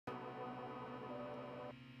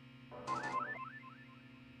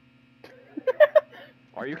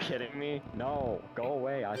Are you kidding me? No, go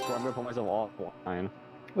away. I swear I'm gonna put myself offline.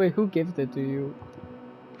 Wait, who gifted it to you?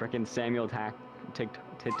 Frickin' Samuel Tic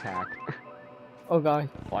Tac. Oh god.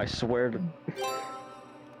 Oh, I swear to...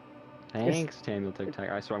 Thanks, Samuel Tic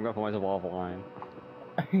Tac. I swear I'm gonna put myself offline.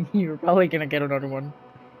 You're probably gonna get another one.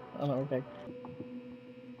 Oh no, okay.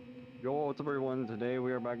 Yo, what's up everyone? Today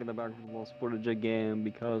we are back in the Backrooms footage again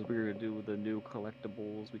because we're gonna do the new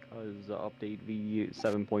collectibles because update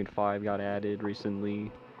V7.5 got added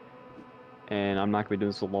recently. And I'm not gonna be doing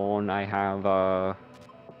this alone. I have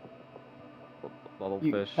You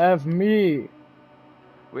Bubblefish. have me.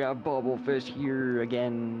 We have Bubblefish here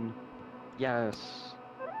again. Yes.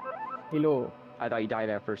 Hello. I thought he died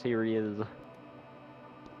at first. Here he is.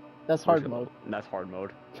 That's hard mode. That's hard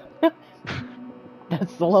mode.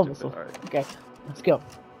 That's the level. So. Right. Okay, let's go.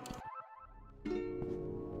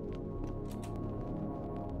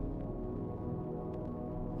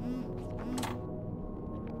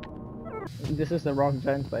 This is the wrong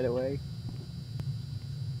vent, by the way.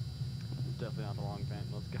 Definitely not the wrong vent.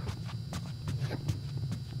 Let's go.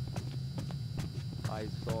 I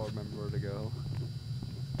still remember where to go.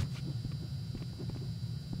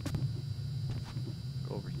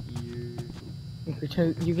 Go over here.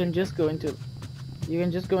 You can just go into. You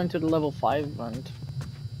can just go into the level 5 vent.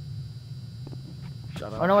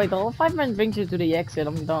 Shut up. Oh no, wait, the level 5 vent brings you to the exit.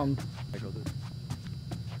 I'm dumb. I go this.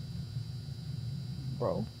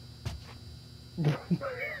 Bro.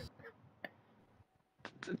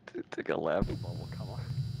 Take a left. Bubble, come on.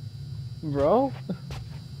 Bro?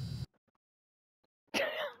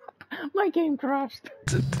 My game crashed.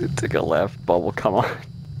 Take a left. Bubble, come on.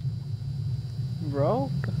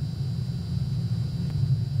 Bro?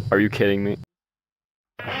 Are you kidding me?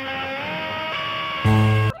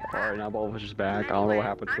 Alright, now Bubblefish is back. I don't know what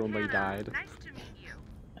happened to him, but he died.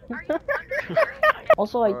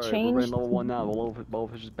 Also, I Alright, changed. we're in level 1 now.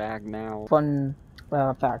 Bubblefish is back now. Fun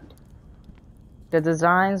fact. The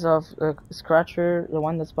designs of Scratcher, the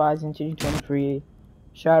one that spies in 23,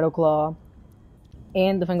 Shadow Claw,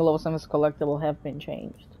 and the Finger Level 7's collectible have been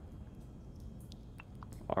changed.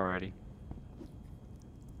 Alrighty.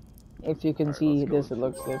 If you can see this, it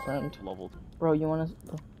looks different. Level. Bro, you wanna...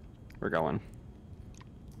 We're going.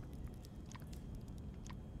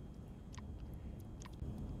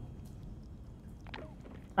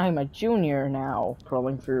 I'm a junior now,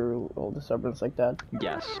 crawling through all the serpents like that.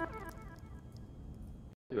 Yes.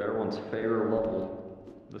 Dude, everyone's favorite level.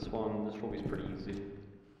 This one will be pretty easy.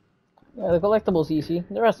 Yeah, the collectible's easy.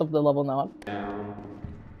 The rest of the level not. Down.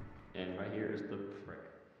 And right here is the frick.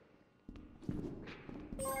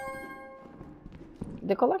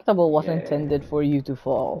 The collectible was intended for you to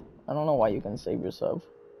fall. I don't know why you can save yourself.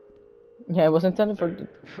 Yeah, it was intended for...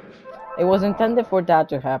 It was intended for that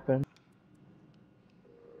to happen.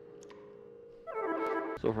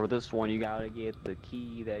 So for this one, you gotta get the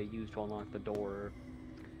key that you used to unlock the door.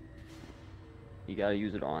 You gotta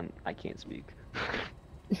use it on... I can't speak.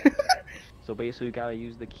 So basically, you gotta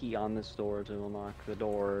use the key on this door to unlock the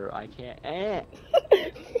door. I can't...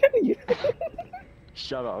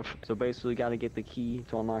 Shut up. So basically, you gotta get the key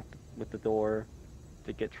to unlock with the door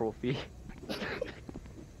to get trophy.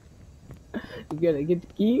 You gotta get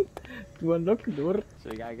the key to unlock the door.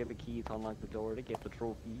 So you gotta get the key to unlock the door to get the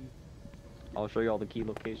trophy. I'll show you all the key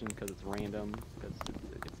locations because it's random, because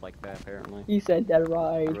it's like that apparently. He said that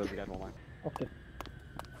right. I really got one. Okay.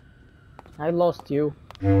 I lost you.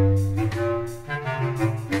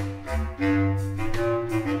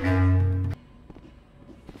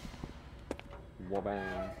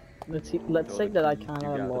 Wabam. Let's say that I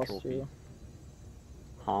kinda lost you.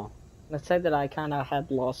 Huh? Let's say that I kinda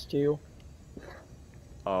had lost you.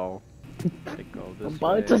 Oh. Go this I'm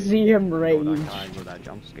about way. to see him rage. Go that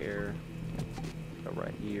jump scare. Go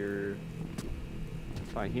right here.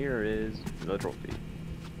 Right here is the trophy.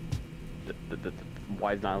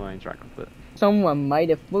 Why is not letting me track with it? Someone might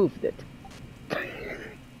have moved it.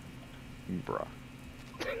 Bruh.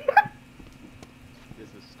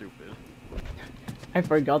 This is stupid. I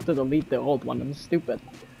forgot to delete the old one. I'm stupid.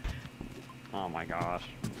 Oh my gosh.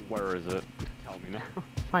 Where is it? Tell me now.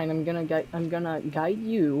 Fine, I'm gonna guide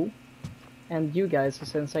you and you guys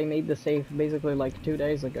since I made the save basically like 2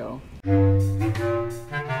 days ago.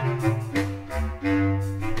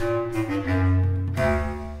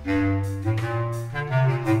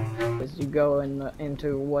 As you go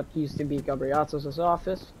into what used to be Gabriatos'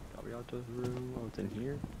 office. Gabriatos' room. Oh, it's in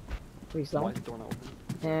here. Please Why don't. is the door not open?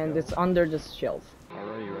 And it's under this shelf.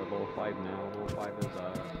 Alright, you're at level 5 now. Level 5 is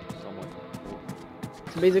somewhat cool.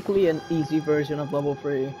 It's basically an easy version of level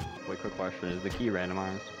 3. Wait, quick question. Is the key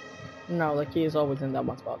randomized? No, the key is always in that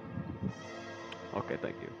one spot. Okay,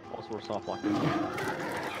 thank you. Also, we're soft locking.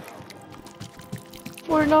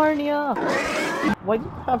 For Narnia! Why do you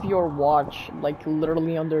have your watch, like,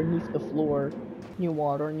 literally underneath the floor? New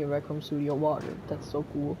water, new Rec Room Studio water. That's so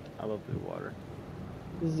cool. I love the water.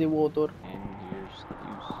 The water. And here's the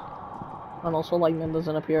fuse. And also, lightning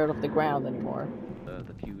doesn't appear out of the ground anymore.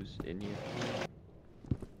 The fuse in here.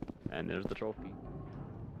 And there's the trophy.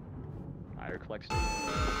 Fire collection.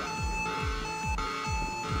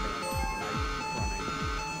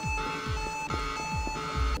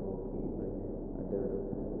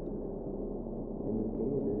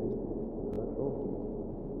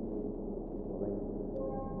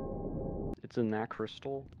 It's in that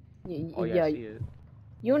crystal. Oh yeah, Yeah, I see it.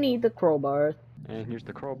 you need the crowbar. And here's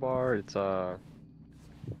the crowbar. It's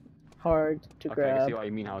Hard to okay, I can see grab. why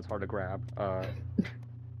you mean how it's hard to grab.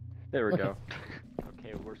 There we Okay. go.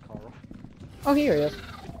 Okay, where's Carl? Oh, here he is.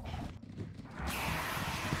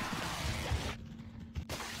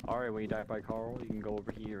 Alright, when you die by Carl, you can go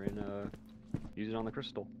over here and use it on the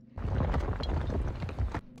crystal.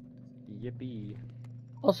 Yippee.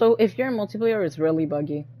 Also, if you're in multiplayer, it's really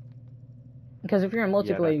buggy. Because if you're in Yeah,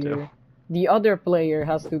 that multiplayer, too. the other player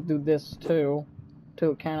has to do this too.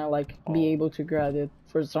 To kind of like be Oh. able to grab it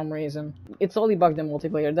for some reason. It's only bugged in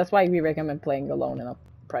multiplayer. That's why we recommend playing alone in a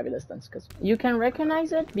private distance. Because you can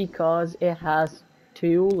recognize it because it has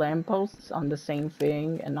 2 lampposts on the same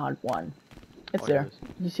thing and not one. It's Oh, there. it is.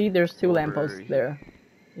 You see, there's 2 Over lampposts here. there.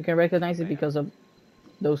 You can recognize it Damn. because of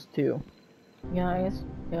those 2. Guys,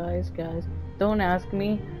 don't ask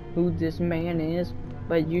me who this man is,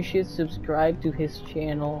 but you should subscribe to his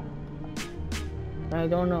channel. I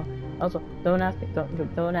don't know. Also, don't ask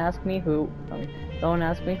me who. Don't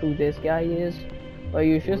ask me who this guy is, but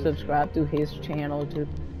you should subscribe to his channel too.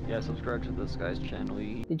 Yeah, subscribe to this guy's channel.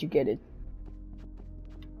 Did you get it?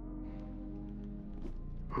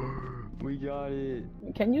 We got it.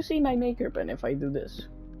 Can you see my maker pen if I do this?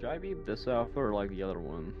 Should I beat this outfit or like the other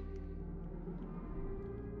one?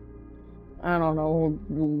 I don't know.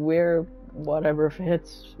 Where whatever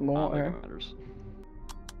fits I don't think more. it matters.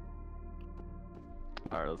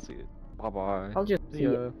 Alright, let's see it. Bye bye. I'll just see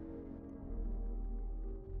it.